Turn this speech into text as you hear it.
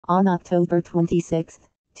On October 26,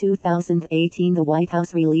 2018, the White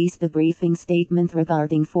House released a briefing statement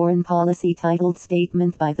regarding foreign policy titled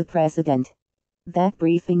Statement by the President. That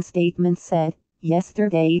briefing statement said,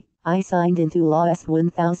 "Yesterday, I signed into law S.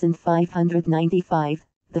 1595,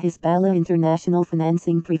 the Hezbollah International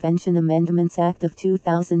Financing Prevention Amendments Act of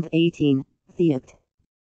 2018, the Act.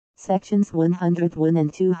 Sections 101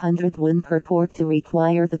 and 201 purport to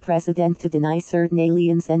require the President to deny certain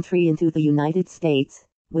aliens entry into the United States,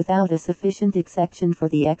 without a sufficient exception for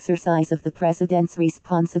the exercise of the President's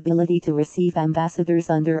responsibility to receive ambassadors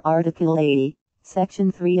under Article 80,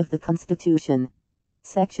 Section 3 of the Constitution.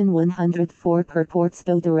 Section 104 purports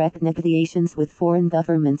to direct negotiations with foreign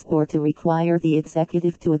governments or to require the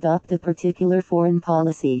executive to adopt a particular foreign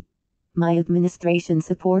policy. My administration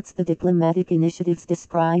supports the diplomatic initiatives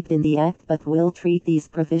described in the Act but will treat these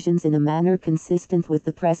provisions in a manner consistent with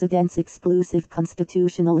the President's exclusive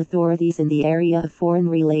constitutional authorities in the area of foreign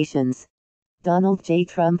relations." Donald J.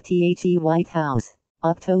 Trump, The White House,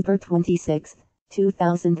 October 26,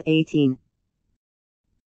 2018.